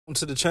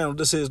To the channel.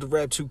 This is the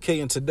Rap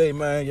 2K, and today,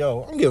 man,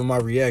 yo, I'm giving my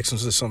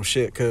reactions to some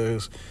shit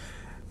because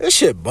this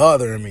shit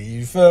bothering me.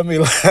 You feel me?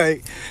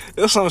 Like,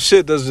 there's some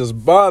shit that's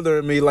just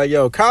bothering me. Like,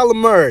 yo, Kyler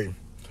Murray,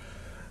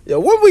 yo,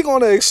 when we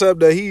gonna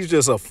accept that he's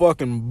just a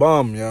fucking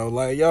bum, yo?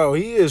 Like, yo,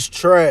 he is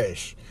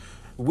trash.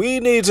 We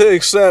need to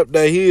accept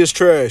that he is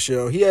trash,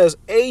 yo. He has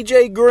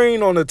AJ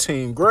Green on the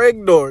team,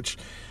 Greg Dortch,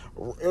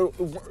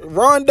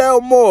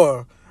 Rondell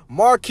Moore,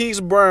 Marquise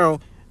Brown,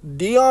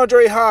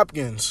 DeAndre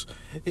Hopkins.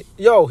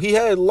 Yo, he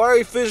had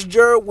Larry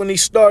Fitzgerald when he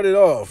started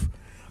off.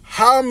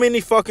 How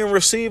many fucking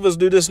receivers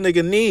do this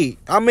nigga need?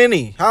 How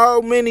many? How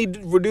many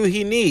do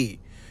he need?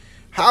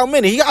 How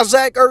many? He got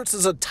Zach Ertz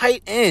as a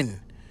tight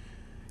end.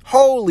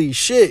 Holy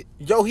shit.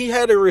 Yo, he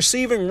had a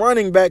receiving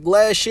running back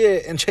last year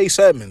in Chase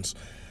Edmonds.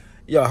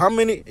 Yo, how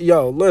many?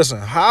 Yo, listen,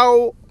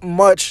 how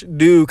much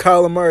do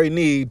Kyler Murray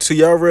need till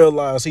y'all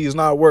realize he's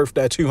not worth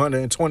that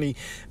 $220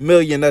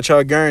 million that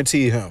y'all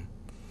guaranteed him?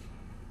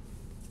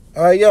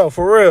 Yo,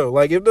 for real.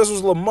 Like, if this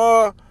was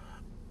Lamar,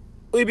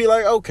 we'd be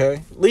like, okay,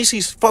 at least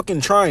he's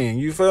fucking trying.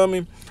 You feel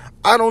me?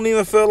 I don't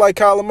even feel like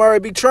Kyler Murray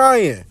be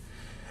trying.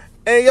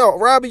 And, yo,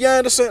 Robbie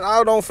Anderson,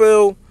 I don't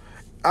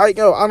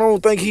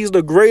think he's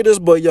the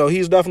greatest, but, yo,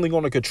 he's definitely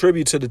going to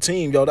contribute to the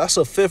team. Yo, that's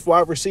a fifth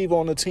wide receiver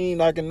on the team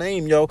I can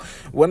name, yo.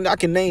 When I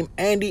can name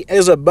Andy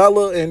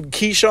Isabella and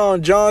Keyshawn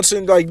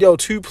Johnson, like, yo,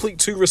 two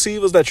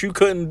receivers that you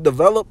couldn't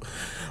develop.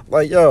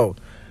 Like, yo,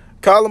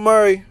 Kyler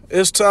Murray,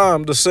 it's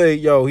time to say,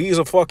 yo, he's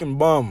a fucking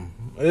bum.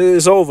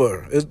 It's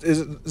over.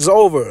 It's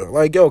over.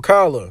 Like, yo,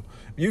 Kyler,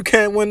 you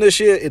can't win this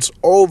year. It's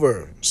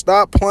over.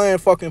 Stop playing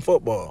fucking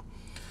football.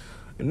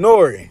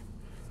 NORE,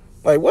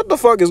 like, what the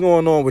fuck is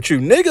going on with you?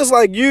 Niggas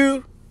like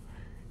you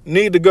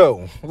need to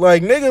go.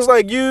 Like, niggas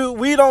like you,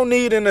 we don't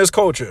need in this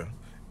culture.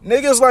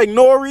 Niggas like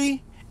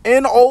NORE,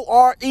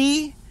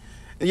 N-O-R-E,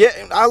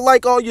 yeah, I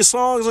like all your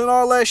songs and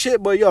all that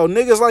shit, but, yo,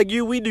 niggas like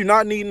you, we do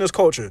not need in this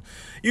culture.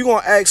 You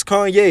gonna ask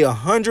Kanye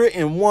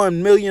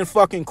 101 million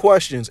fucking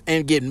questions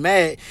and get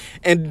mad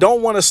and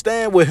don't want to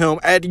stand with him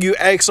after you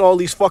ask all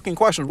these fucking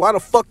questions. Why the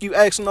fuck you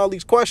asking all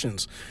these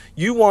questions?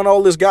 You want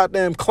all this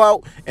goddamn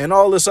clout and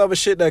all this other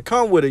shit that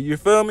come with it, you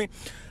feel me?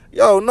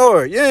 Yo,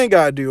 NORE, you ain't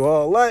gotta do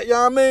all that. You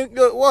know what I mean?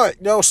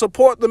 What? Yo,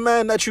 support the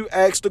man that you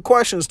asked the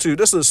questions to.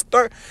 This is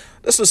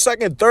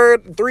second,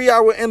 third,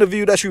 3-hour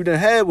interview that you done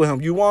had with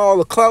him. You want all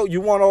the clout, you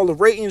want all the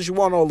ratings, you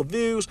want all the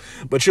views,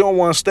 but you don't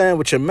want to stand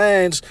with your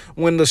mans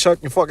when the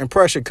fucking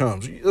pressure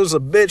comes. This is a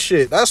bitch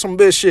shit. That's some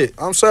bitch shit.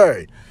 I'm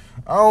sorry.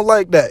 I don't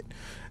like that.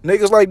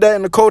 Niggas like that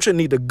in the culture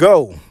need to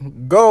go.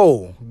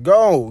 Go.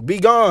 Go. Be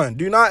gone.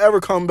 Do not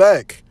ever come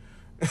back.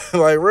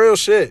 Like, real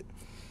shit.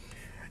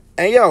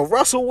 And, yo,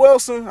 Russell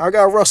Wilson, I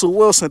got Russell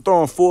Wilson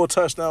throwing 4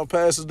 touchdown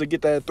passes to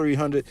get that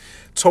 300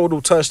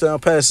 total touchdown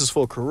passes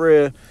for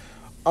career.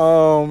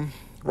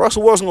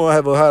 Russell Wilson gonna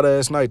have a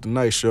hot-ass night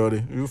tonight,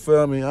 shorty. You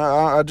feel me?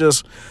 I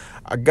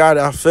got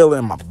it. I feel it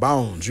in my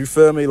bones. You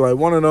feel me? Like,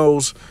 one of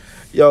those,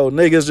 yo,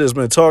 niggas just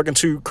been talking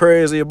too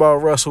crazy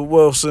about Russell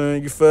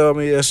Wilson. You feel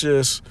me?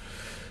 It's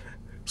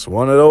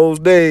one of those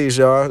days,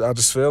 y'all. I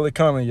just feel it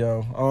coming,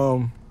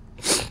 yo.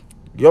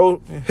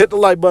 Yo, hit the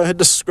like button, hit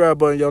the subscribe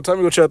button, yo. Tell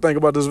me what y'all think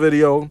about this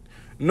video.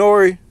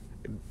 NORE,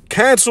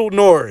 cancel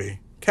NORE.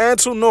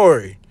 Cancel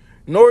NORE.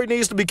 NORE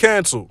needs to be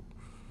canceled.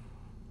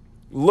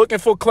 Looking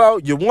for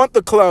clout, you want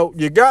the clout,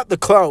 you got the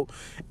clout,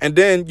 and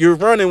then you're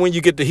running when you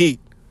get the heat.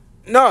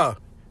 Nah,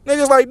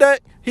 niggas like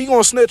that, he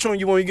gonna snitch on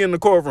you when you get in the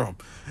courtroom.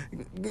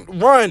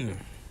 Run.